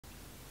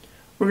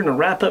We're going to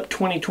wrap up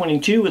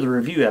 2022 with a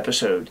review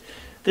episode.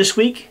 This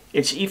week,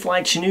 it's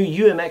E-Flite's new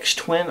UMX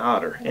twin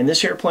Otter, and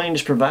this airplane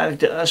is provided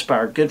to us by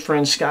our good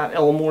friend Scott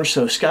Elmore.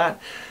 So Scott,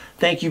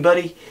 thank you,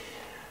 buddy.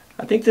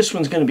 I think this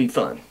one's going to be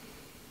fun.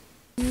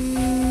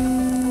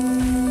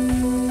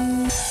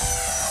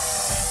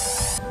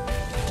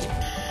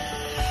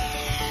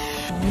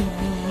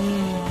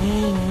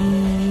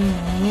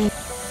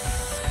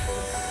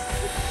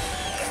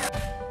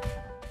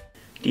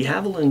 De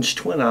Havilland's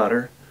twin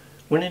Otter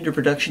went into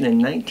production in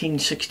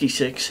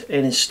 1966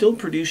 and is still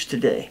produced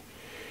today.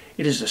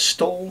 It is a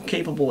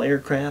STOL-capable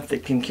aircraft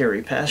that can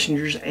carry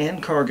passengers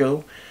and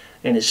cargo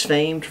and is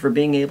famed for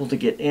being able to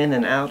get in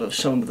and out of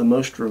some of the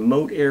most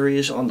remote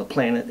areas on the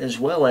planet, as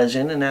well as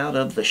in and out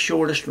of the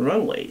shortest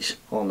runways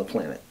on the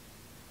planet.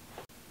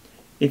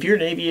 If you're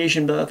an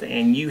aviation buff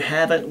and you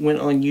haven't went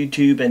on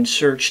YouTube and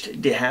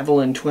searched de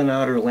Havilland twin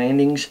Otter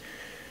landings,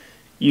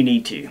 you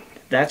need to.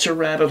 That's a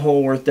rabbit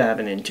hole worth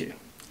diving into.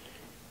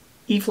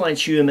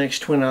 E-Flite's UMX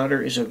twin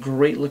Otter is a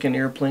great looking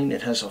airplane.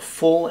 It has a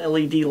full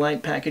LED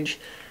light package,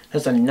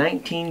 has a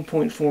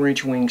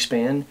 19.4-inch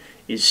wingspan,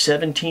 is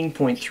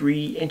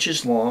 17.3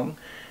 inches long,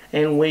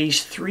 and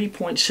weighs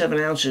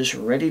 3.7 ounces,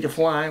 ready to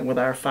fly with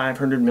our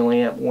 500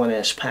 milliamp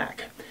 1S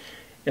pack.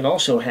 It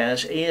also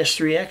has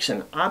AS3X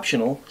and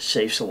optional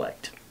Safe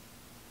Select.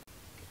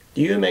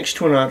 The UMX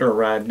twin Otter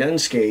arrived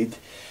unscathed.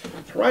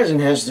 Horizon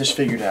has this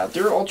figured out.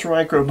 Their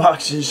ultra-micro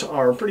boxes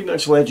are pretty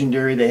much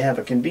legendary. They have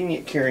a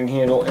convenient carrying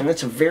handle, and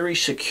it's a very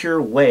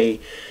secure way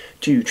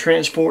to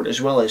transport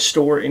as well as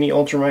store any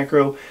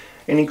ultra-micro.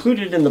 And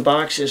included in the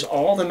box is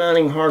all the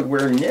mounting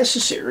hardware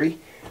necessary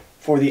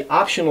for the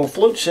optional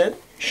float set,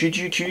 should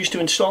you choose to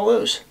install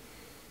those.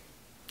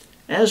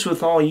 As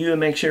with all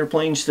UMX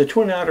airplanes, the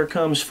twin Otter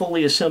comes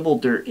fully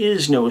assembled. There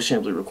is no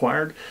assembly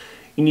required.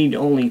 You need to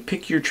only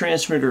pick your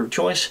transmitter of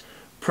choice,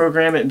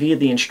 program it via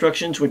the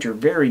instructions, which are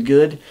very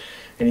good,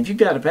 and if you've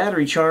got a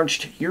battery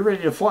charged, you're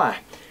ready to fly.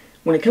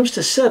 When it comes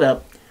to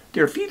setup,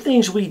 there are a few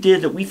things we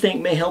did that we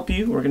think may help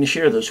you. We're going to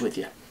share those with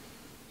you.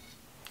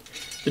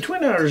 The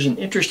twin Otter is an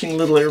interesting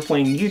little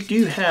airplane. You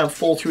do have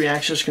full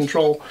 3-axis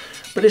control,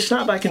 but it's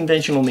not by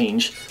conventional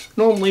means.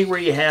 Normally where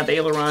you have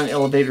aileron,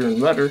 elevator,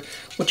 and rudder,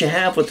 what you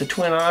have with the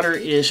twin Otter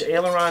is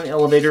aileron,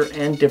 elevator,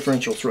 and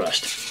differential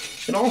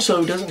thrust. It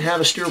also doesn't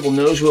have a steerable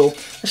nose wheel.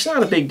 That's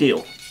not a big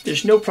deal.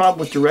 There's no problem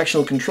with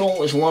directional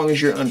control as long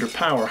as you're under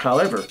power.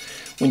 However,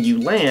 when you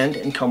land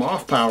and come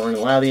off power and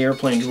allow the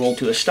airplane to roll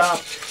to a stop,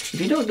 if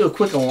you don't do a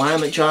quick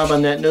alignment job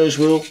on that nose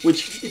wheel,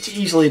 which it's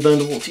easily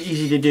bendable, it's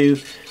easy to do,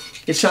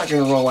 it's not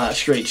going to roll out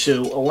straight.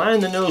 So align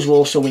the nose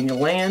wheel so when you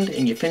land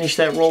and you finish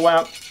that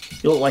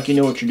rollout, you look like you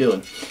know what you're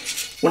doing.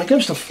 When it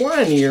comes to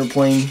flying the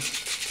airplane,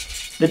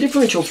 the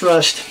differential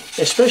thrust,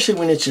 especially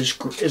when it's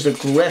as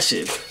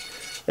aggressive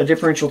a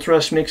differential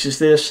thrust mix as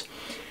this,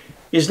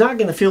 is not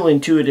going to feel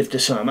intuitive to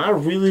some. I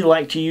really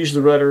like to use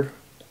the rudder.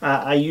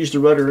 I use the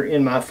rudder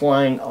in my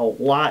flying a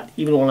lot,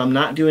 even when I'm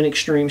not doing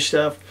extreme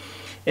stuff.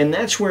 And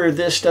that's where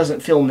this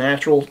doesn't feel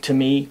natural to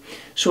me.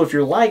 So if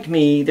you're like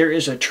me, there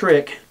is a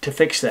trick to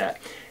fix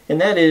that. And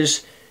that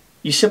is,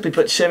 you simply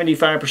put 75%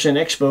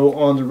 expo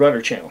on the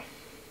rudder channel.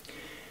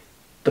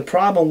 The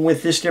problem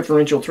with this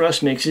differential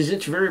thrust mix is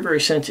it's very,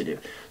 very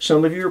sensitive.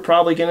 Some of you are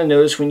probably going to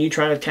notice when you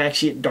try to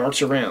taxi, it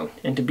darts around.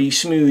 And to be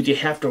smooth, you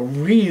have to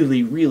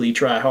really, really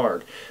try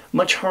hard.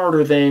 Much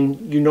harder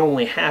than you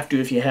normally have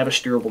to if you have a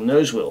steerable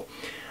nose wheel.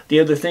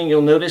 The other thing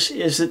you'll notice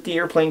is that the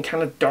airplane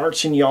kind of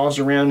darts and yaws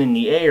around in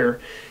the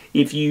air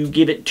if you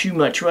give it too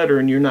much rudder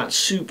and you're not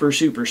super,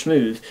 super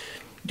smooth.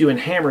 Doing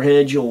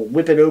hammerheads, you'll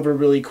whip it over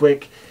really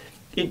quick.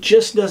 It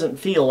just doesn't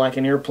feel like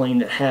an airplane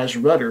that has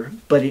rudder,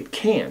 but it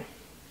can.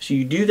 So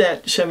you do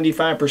that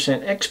 75%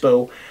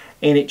 expo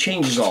and it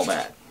changes all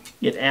that.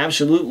 It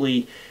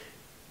absolutely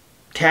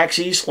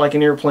taxis like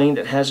an airplane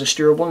that has a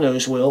steerable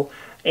nose wheel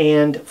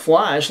and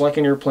flies like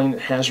an airplane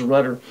that has a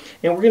rudder.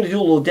 And we're going to do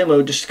a little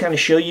demo just to kind of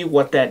show you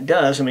what that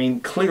does. I mean,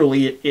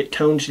 clearly it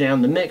tones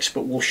down the mix,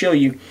 but we'll show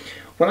you.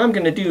 What I'm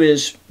going to do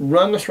is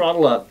run the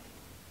throttle up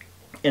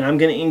and I'm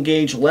going to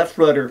engage left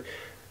rudder,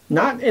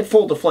 not at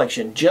full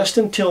deflection, just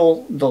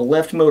until the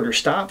left motor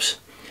stops.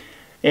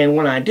 And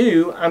when I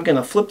do, I'm going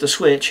to flip the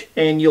switch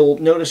and you'll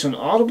notice an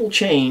audible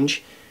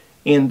change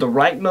in the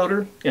right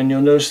motor, and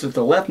you'll notice that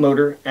the left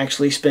motor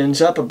actually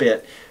spins up a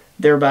bit,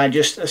 thereby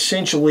just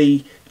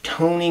essentially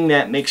toning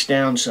that mix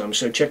down some.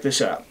 So check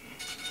this out.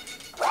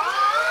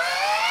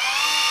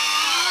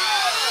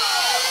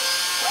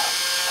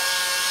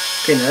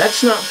 Okay, now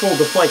that's not full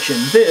deflection.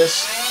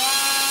 This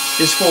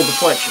is full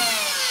deflection.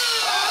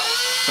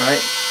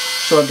 Alright,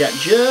 so I've got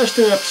just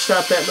enough to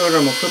stop that motor.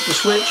 I'm going to flip the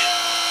switch.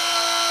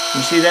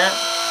 You see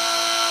that?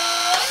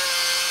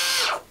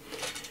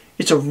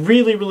 It's a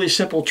really, really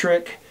simple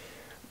trick,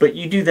 but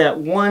you do that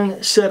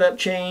one setup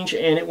change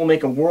and it will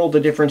make a world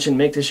of difference and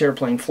make this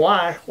airplane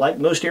fly like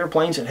most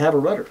airplanes that have a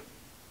rudder.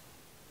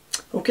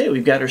 Okay,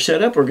 we've got her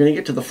set up. We're going to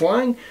get to the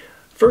flying.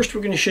 First,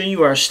 we're going to show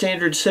you our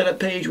standard setup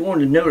page. We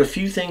wanted to note a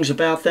few things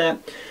about that.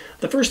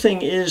 The first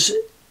thing is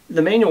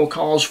the manual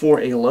calls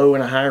for a low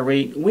and a high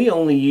rate. We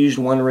only used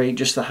one rate,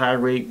 just the high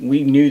rate.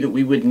 We knew that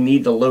we wouldn't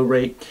need the low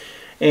rate.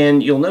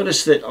 And you'll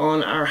notice that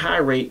on our high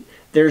rate,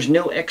 there's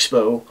no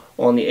expo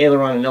on the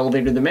aileron and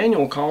elevator. The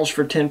manual calls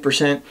for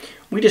 10%.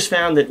 We just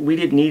found that we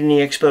didn't need any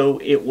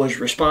expo. It was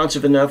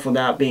responsive enough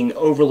without being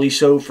overly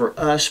so for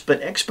us,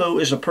 but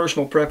expo is a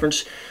personal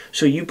preference,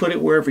 so you put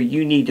it wherever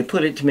you need to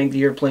put it to make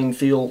the airplane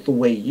feel the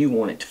way you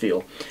want it to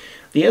feel.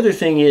 The other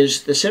thing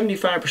is the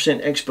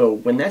 75%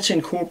 expo, when that's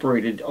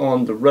incorporated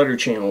on the rudder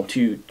channel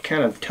to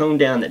kind of tone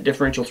down that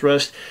differential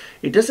thrust,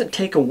 it doesn't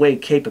take away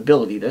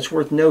capability. That's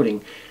worth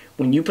noting.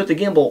 When you put the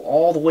gimbal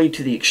all the way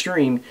to the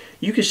extreme,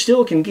 you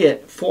still can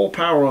get full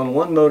power on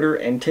one motor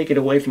and take it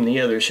away from the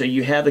other. So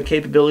you have the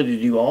capability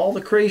to do all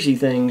the crazy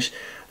things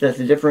that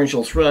the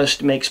differential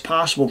thrust makes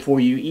possible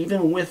for you,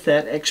 even with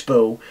that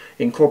expo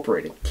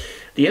incorporated.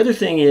 The other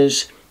thing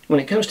is, when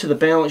it comes to the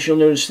balance, you'll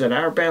notice that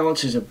our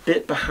balance is a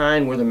bit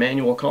behind where the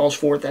manual calls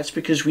for it. That's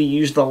because we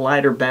use the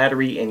lighter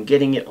battery, and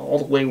getting it all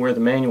the way where the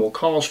manual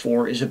calls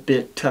for is a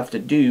bit tough to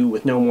do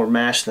with no more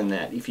mass than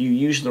that. If you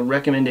use the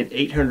recommended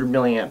 800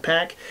 milliamp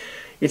pack,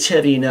 it's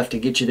heavy enough to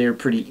get you there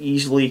pretty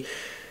easily.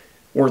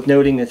 Worth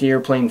noting that the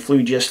airplane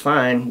flew just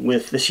fine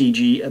with the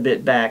CG a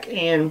bit back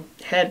and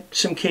had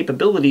some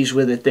capabilities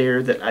with it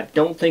there that I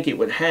don't think it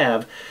would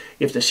have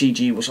if the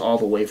CG was all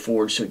the way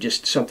forward, so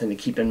just something to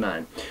keep in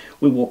mind.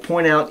 We will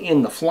point out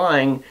in the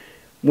flying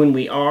when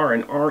we are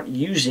and aren't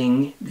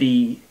using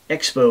the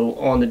expo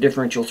on the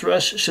differential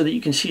thrust so that you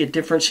can see a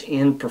difference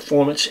in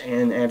performance,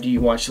 and after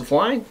you watch the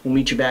flying, we'll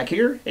meet you back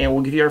here and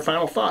we'll give you our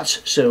final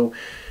thoughts. So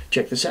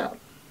check this out.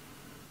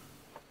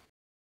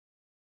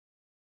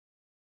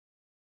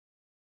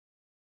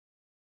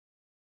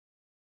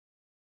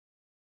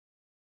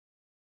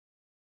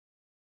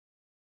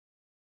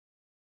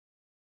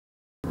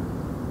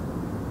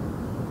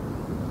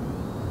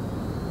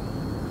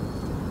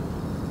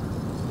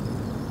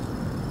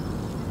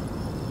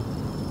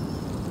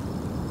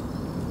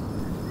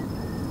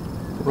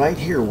 Right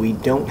here we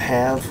don't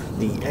have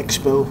the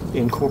expo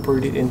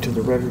incorporated into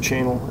the rudder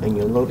channel, and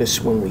you'll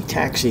notice when we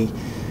taxi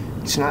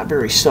it's not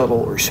very subtle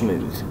or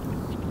smooth.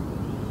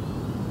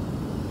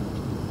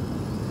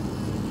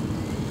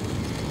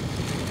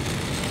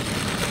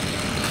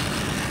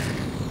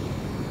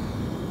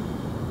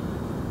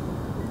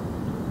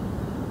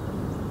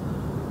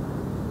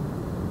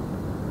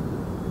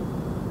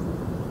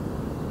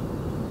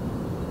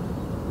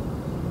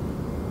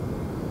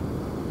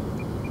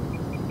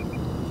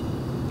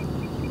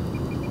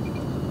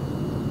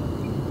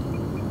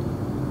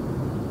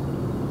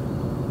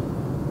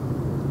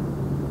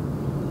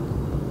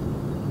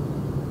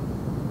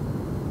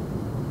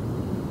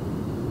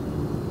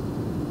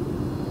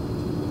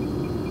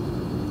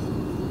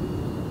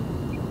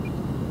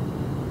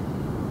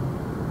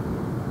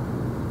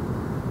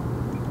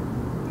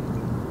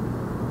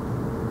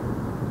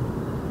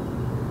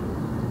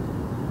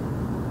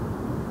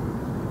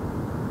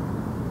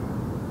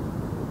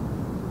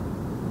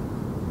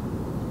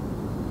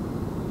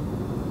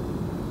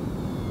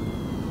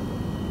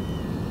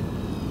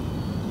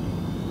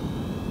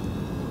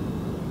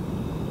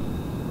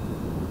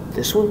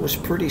 This one was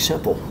pretty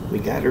simple. We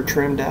got her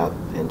trimmed out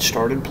and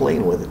started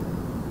playing with it.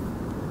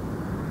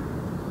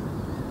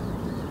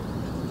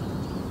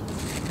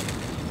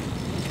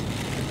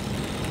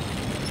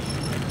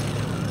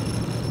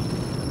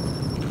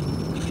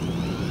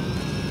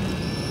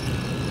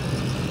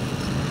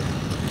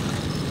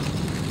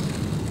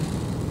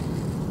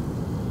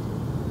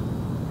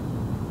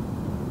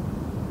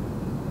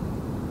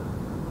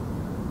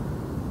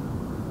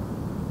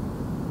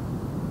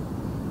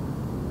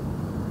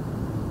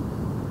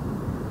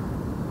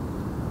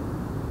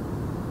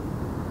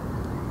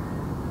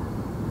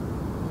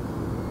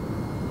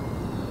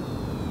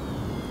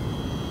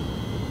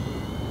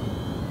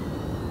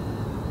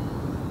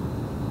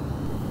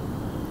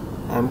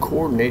 I'm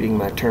coordinating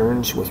my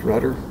turns with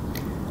rudder,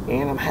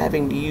 and I'm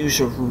having to use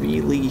a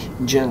really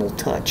gentle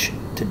touch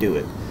to do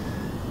it.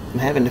 I'm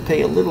having to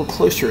pay a little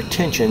closer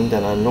attention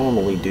than I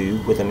normally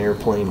do with an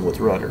airplane with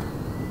rudder.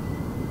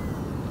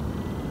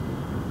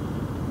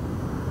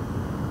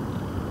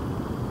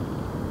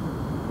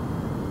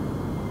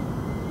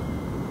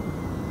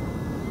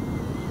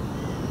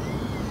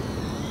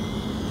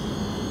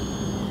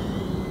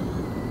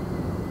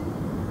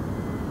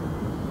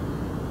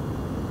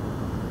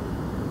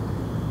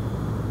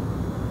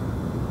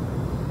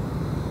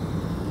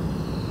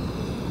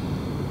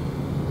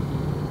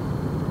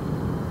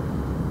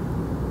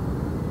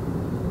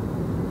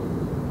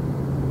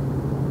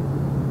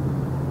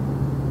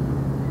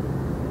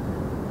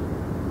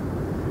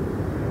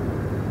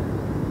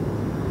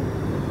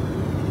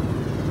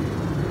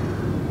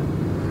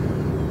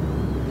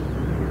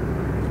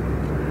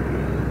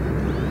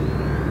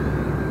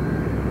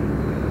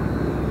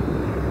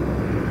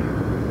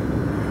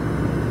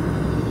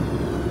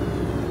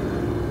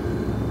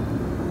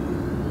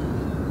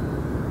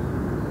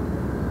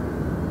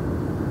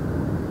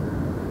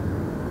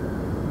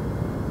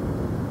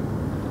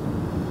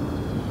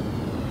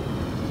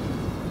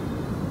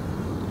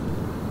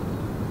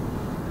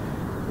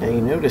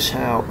 you notice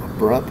how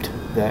abrupt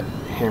that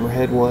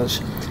hammerhead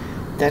was?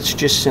 That's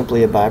just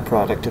simply a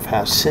byproduct of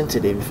how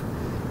sensitive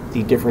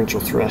the differential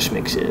thrust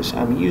mix is.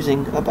 I'm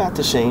using about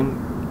the same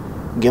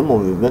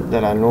gimbal movement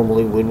that I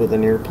normally would with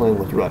an airplane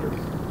with rudder.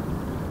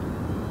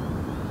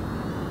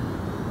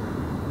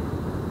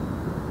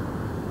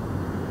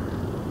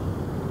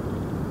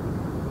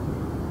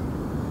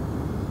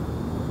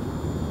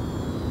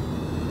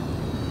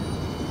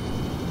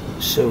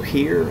 So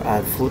here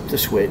I've flipped the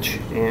switch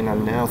and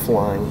I'm now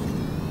flying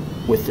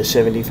with the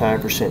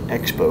 75%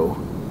 expo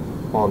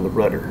on the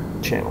rudder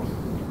channel.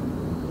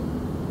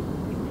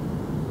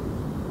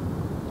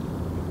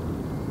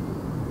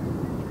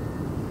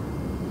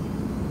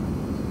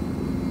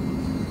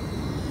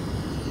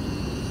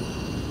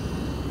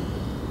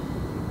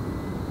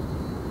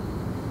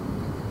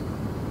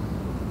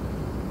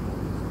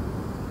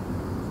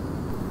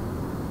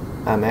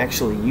 I'm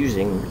actually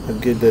using a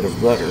good bit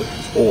of rudder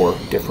or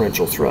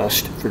differential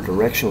thrust for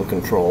directional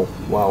control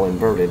while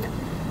inverted,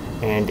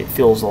 and it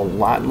feels a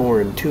lot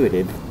more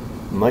intuitive,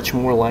 much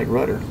more like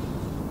rudder.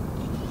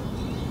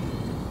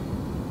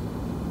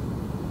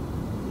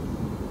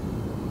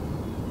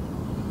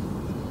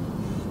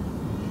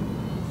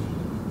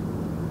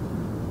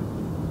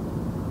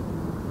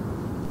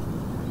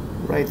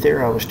 Right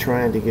there I was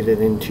trying to get it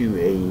into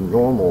a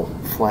normal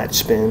flat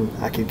spin.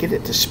 I could get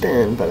it to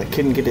spin, but I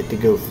couldn't get it to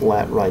go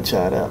flat right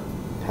side up.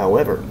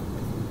 However,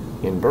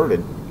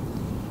 inverted,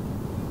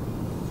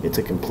 it's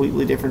a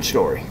completely different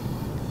story.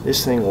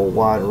 This thing will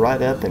wad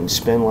right up and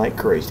spin like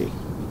crazy.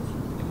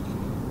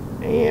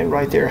 And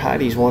right there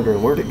Heidi's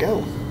wondering where to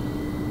go.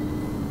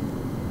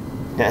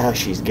 Now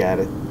she's got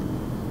it.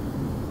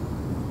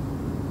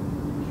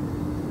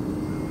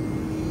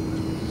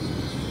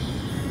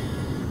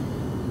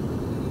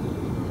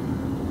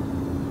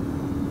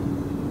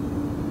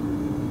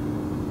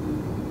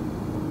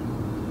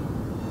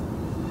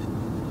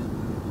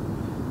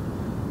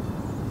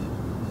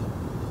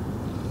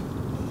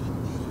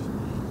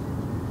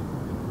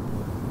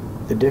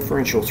 The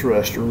differential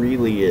thrust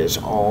really is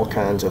all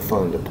kinds of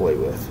fun to play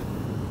with.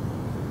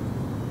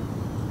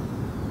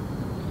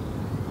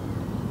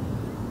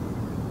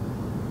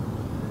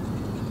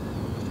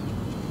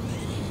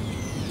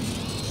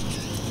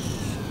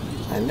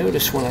 I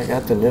noticed when I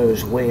got the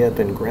nose way up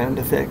in ground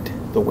effect,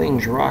 the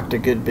wings rocked a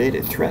good bit.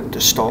 It threatened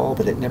to stall,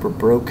 but it never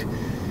broke.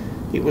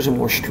 It was a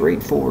more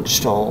straightforward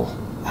stall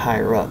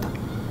higher up.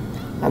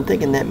 I'm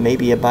thinking that may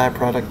be a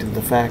byproduct of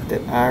the fact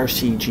that our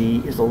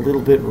CG is a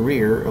little bit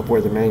rear of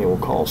where the manual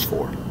calls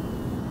for.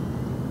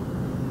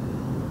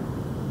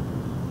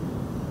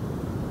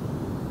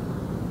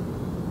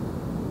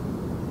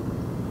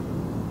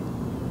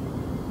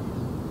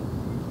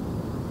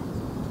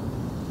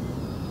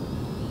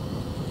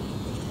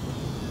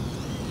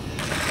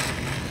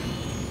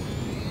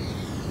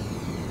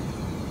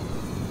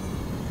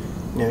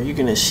 Now you're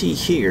going to see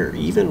here,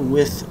 even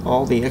with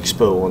all the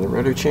expo on the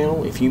rudder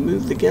channel, if you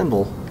move the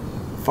gimbal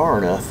far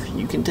enough,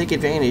 you can take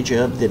advantage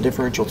of the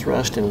differential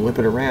thrust and whip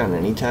it around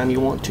anytime you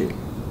want to.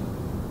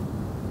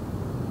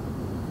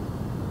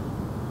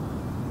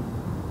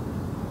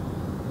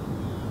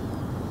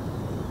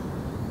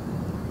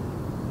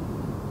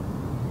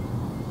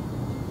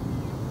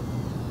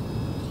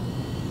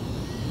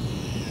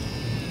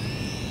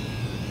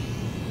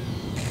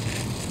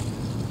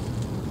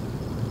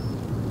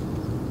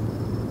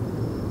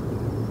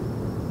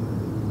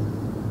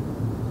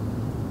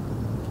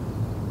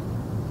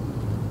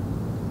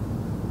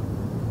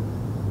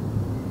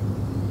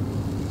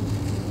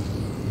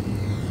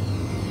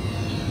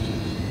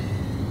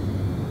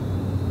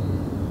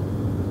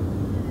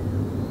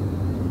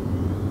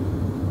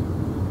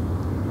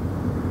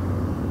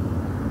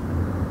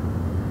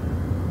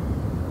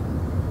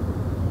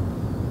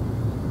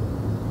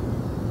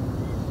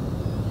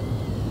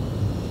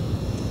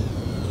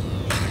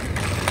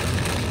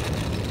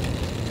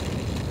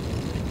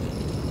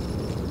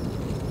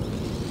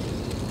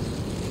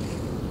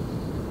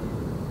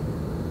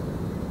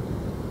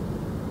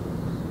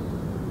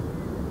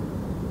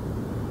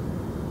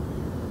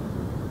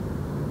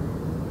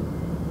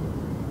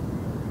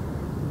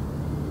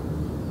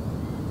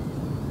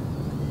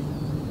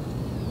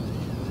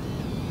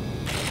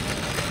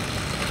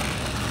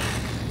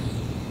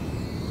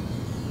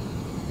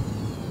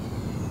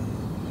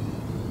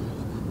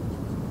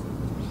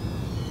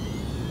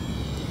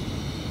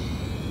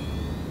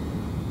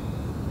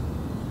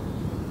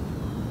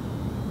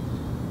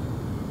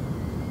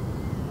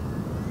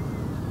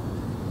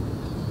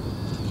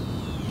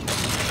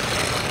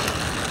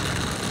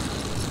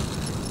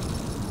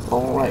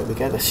 Alright, we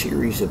got a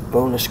series of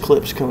bonus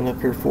clips coming up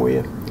here for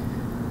you.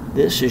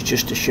 This is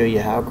just to show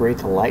you how great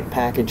the light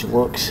package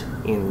looks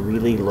in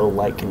really low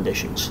light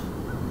conditions.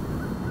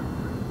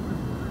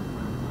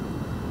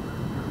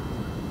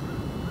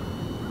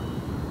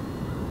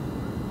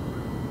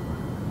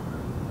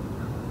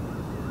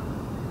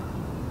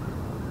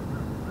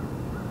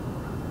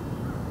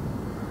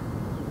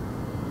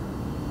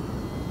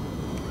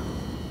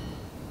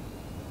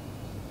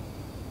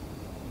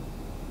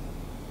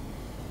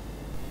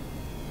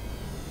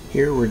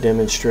 here we're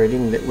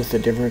demonstrating that with the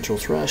differential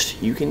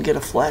thrust, you can get a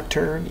flat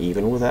turn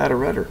even without a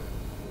rudder.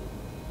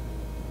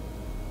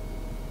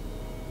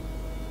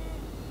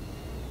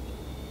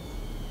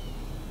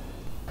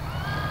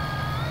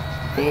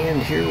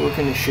 And here we're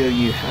going to show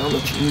you how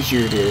much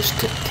easier it is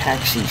to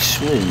taxi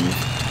smooth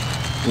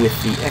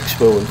with the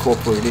Expo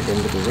incorporated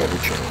into the rudder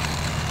channel.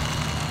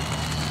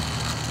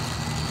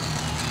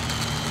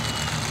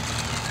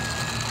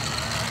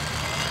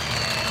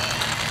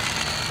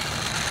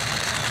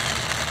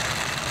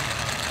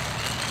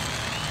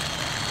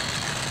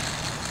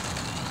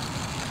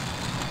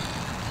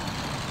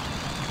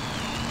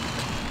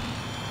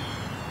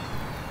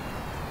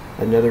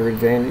 Another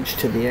advantage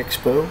to the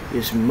Expo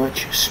is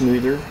much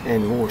smoother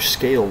and more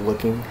scale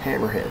looking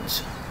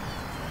hammerheads.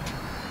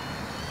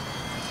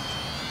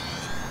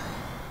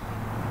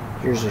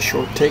 Here's a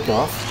short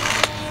takeoff.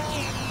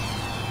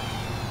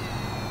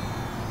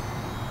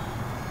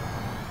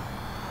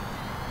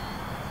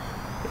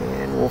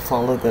 And we'll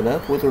follow that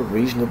up with a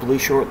reasonably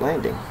short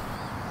landing.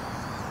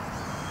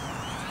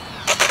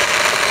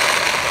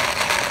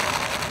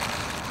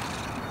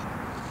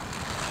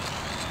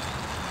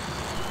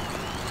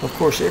 Of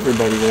course,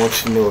 everybody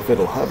wants to know if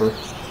it'll hover.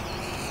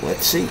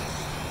 Let's see.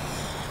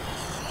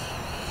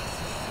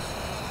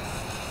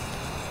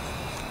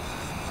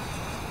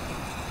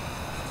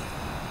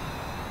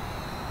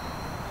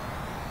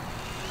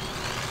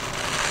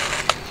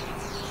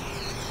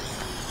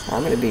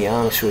 I'm going to be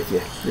honest with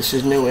you. This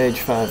is no Edge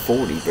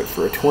 540, but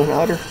for a Twin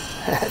Otter,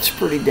 that's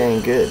pretty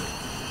dang good.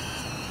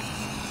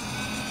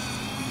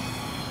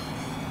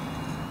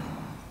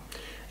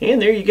 And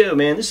there you go,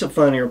 man. This is a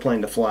fun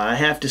airplane to fly. I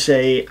have to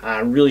say, I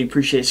really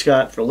appreciate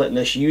Scott for letting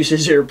us use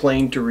his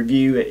airplane to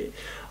review.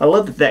 I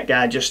love that that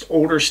guy just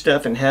orders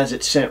stuff and has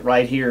it sent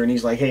right here. And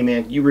he's like, hey,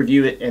 man, you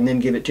review it and then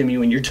give it to me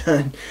when you're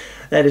done.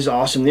 That is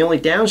awesome. The only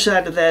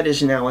downside to that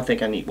is now I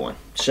think I need one.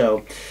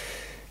 So,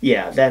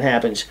 yeah, that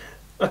happens.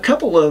 A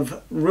couple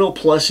of real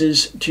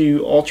pluses to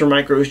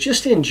ultramicros,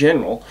 just in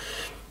general.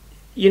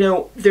 You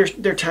know,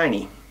 they're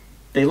tiny.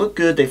 They look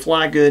good. They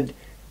fly good.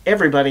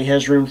 Everybody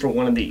has room for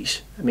one of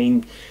these. I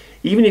mean,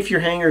 even if your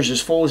hangar's as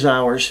full as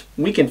ours,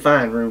 we can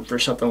find room for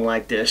something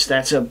like this.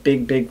 That's a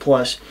big, big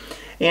plus.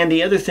 And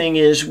the other thing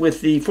is, with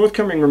the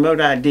forthcoming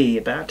remote ID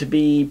about to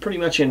be pretty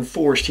much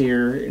enforced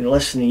here in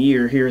less than a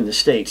year here in the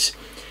States,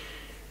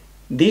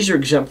 these are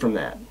exempt from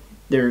that.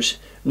 There's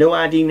no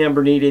ID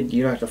number needed.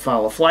 You don't have to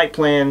file a flight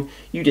plan.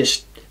 You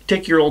just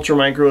take your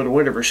ultramicro to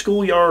whatever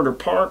schoolyard or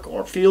park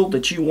or field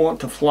that you want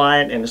to fly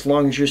it, and as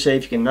long as you're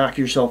safe, you can knock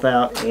yourself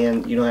out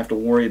and you don't have to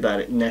worry about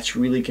it, and that's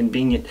really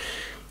convenient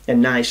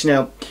and nice.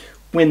 Now,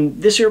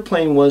 when this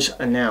airplane was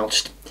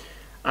announced,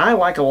 I,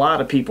 like a lot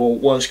of people,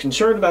 was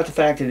concerned about the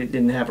fact that it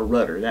didn't have a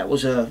rudder. That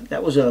was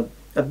a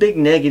big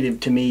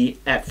negative to me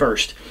at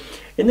first.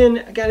 And then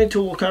I got into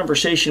a little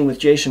conversation with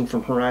Jason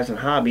from Horizon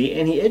Hobby,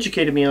 and he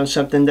educated me on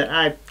something that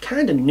I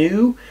kind of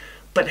knew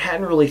but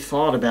hadn't really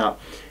thought about,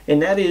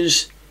 and that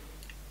is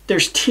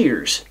there's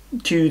tiers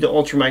to the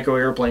ultramicro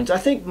airplanes. I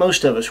think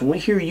most of us, when we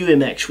hear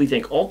UMX, we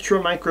think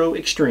ultramicro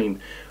extreme.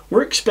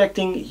 We're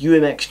expecting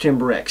UMX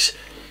Timber X.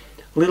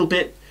 A little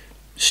bit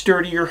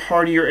sturdier,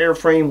 hardier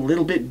airframe, a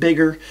little bit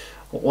bigger,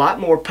 a lot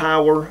more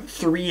power,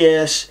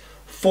 3S,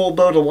 full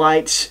boat of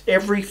lights,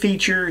 every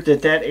feature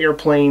that that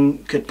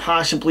airplane could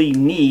possibly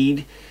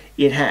need,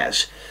 it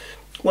has.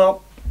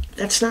 Well,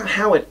 that's not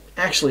how it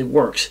actually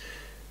works.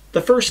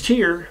 The first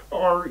tier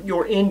are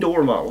your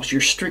indoor models,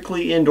 your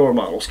strictly indoor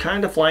models,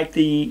 kind of like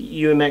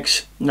the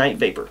UMX Night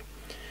Vapor.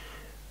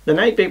 The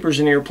Night Vapor is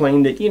an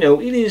airplane that, you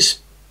know, it is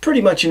pretty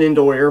much an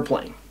indoor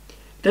airplane.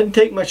 Doesn't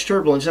take much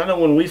turbulence. I know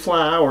when we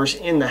fly ours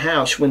in the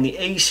house, when the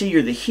AC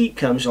or the heat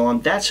comes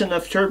on, that's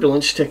enough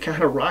turbulence to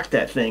kind of rock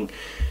that thing.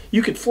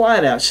 You could fly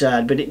it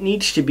outside, but it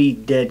needs to be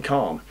dead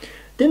calm.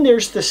 Then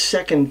there's the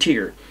second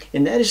tier,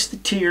 and that is the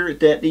tier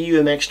that the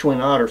UMX Twin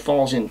Otter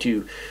falls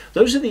into.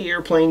 Those are the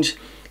airplanes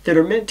that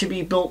are meant to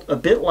be built a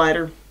bit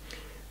lighter,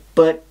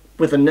 but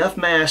with enough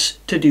mass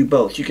to do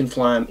both. You can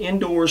fly them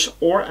indoors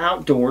or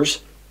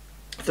outdoors.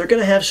 They're going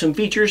to have some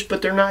features,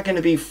 but they're not going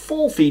to be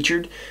full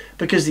featured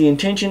because the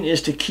intention is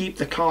to keep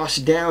the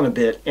cost down a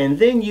bit. And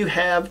then you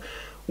have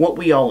what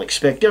we all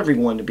expect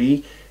everyone to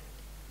be,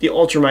 the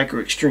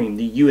Ultramicro Extreme,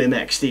 the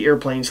UMX, the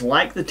airplanes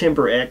like the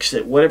Timber X,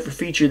 that whatever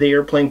feature the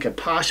airplane could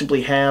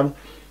possibly have,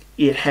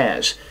 it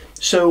has.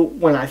 So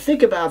when I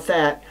think about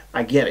that,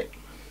 I get it.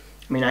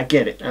 I mean, I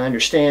get it. I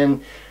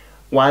understand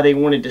why they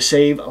wanted to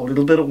save a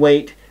little bit of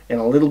weight and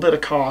a little bit of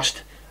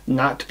cost,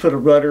 not to put a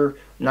rudder,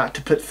 not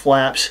to put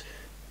flaps.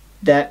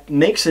 That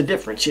makes a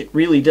difference. It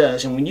really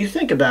does. And when you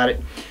think about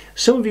it,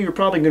 some of you are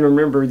probably going to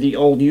remember the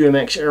old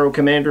UMX Aero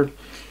Commander.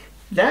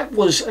 That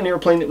was an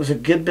airplane that was a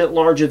good bit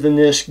larger than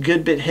this,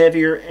 good bit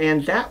heavier,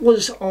 and that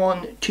was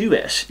on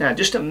 2S. Now,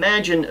 just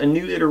imagine a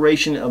new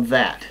iteration of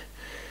that,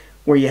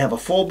 where you have a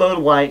full boat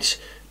of lights,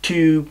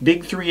 two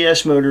big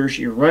 3S motors,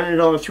 you're running it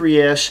on a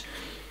 3S.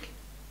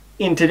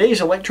 In today's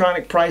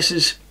electronic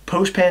prices,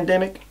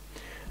 post-pandemic,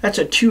 that's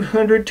a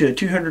 $200 to a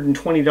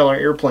 $220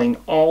 airplane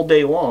all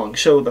day long.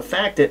 So the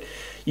fact that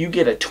you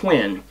get a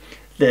twin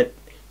that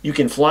You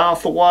can fly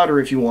off the water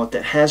if you want,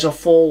 that has a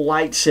full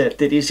light set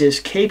that is as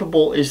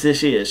capable as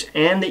this is,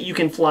 and that you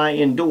can fly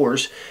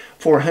indoors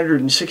for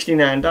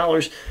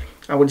 $169.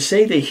 I would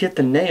say they hit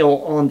the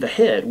nail on the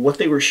head. What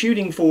they were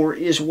shooting for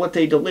is what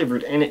they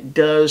delivered, and it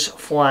does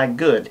fly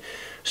good.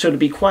 So to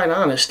be quite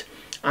honest,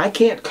 I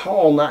can't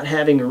call not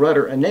having a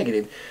rudder a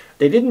negative.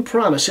 They didn't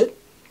promise it,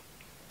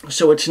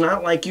 so it's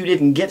not like you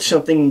didn't get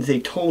something they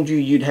told you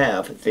you'd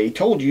have. They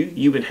told you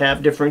you would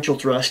have differential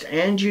thrust,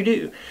 and you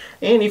do.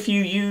 And if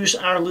you use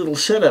our little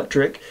setup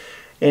trick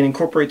and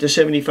incorporate the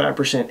 75%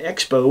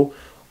 expo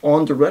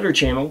on the rudder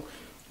channel,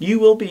 you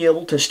will be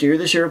able to steer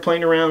this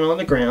airplane around on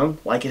the ground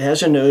like it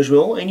has a nose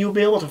wheel, and you'll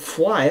be able to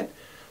fly it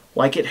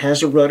like it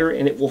has a rudder,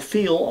 and it will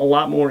feel a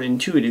lot more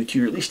intuitive to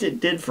you. At least it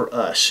did for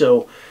us.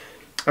 So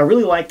I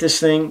really like this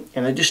thing,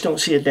 and I just don't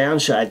see a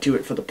downside to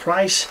it for the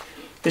price.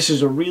 This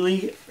is a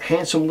really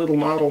handsome little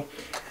model,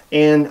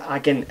 and I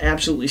can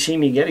absolutely see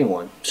me getting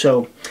one.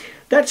 So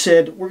that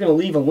said, we're going to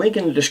leave a link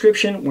in the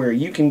description where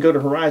you can go to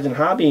Horizon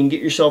Hobby and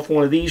get yourself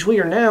one of these. We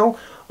are now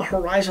a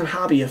Horizon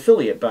Hobby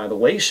affiliate, by the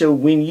way, so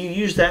when you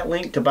use that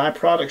link to buy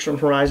products from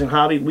Horizon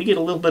Hobby, we get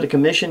a little bit of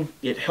commission.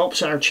 It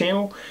helps our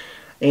channel,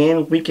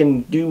 and we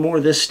can do more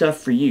of this stuff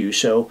for you.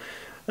 So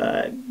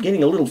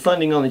getting a little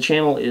funding on the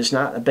channel is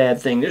not a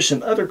bad thing. There's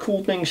some other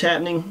cool things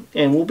happening,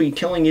 and we'll be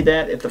telling you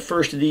that at the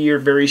first of the year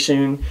very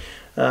soon.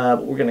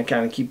 But we're going to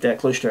kind of keep that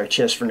close to our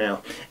chest for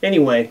now.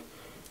 Anyway,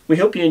 we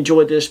hope you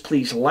enjoyed this.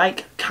 Please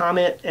like,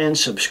 comment, and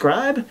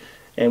subscribe.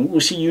 And we'll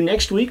see you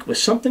next week with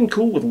something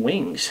cool with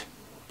wings.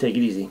 Take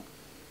it easy.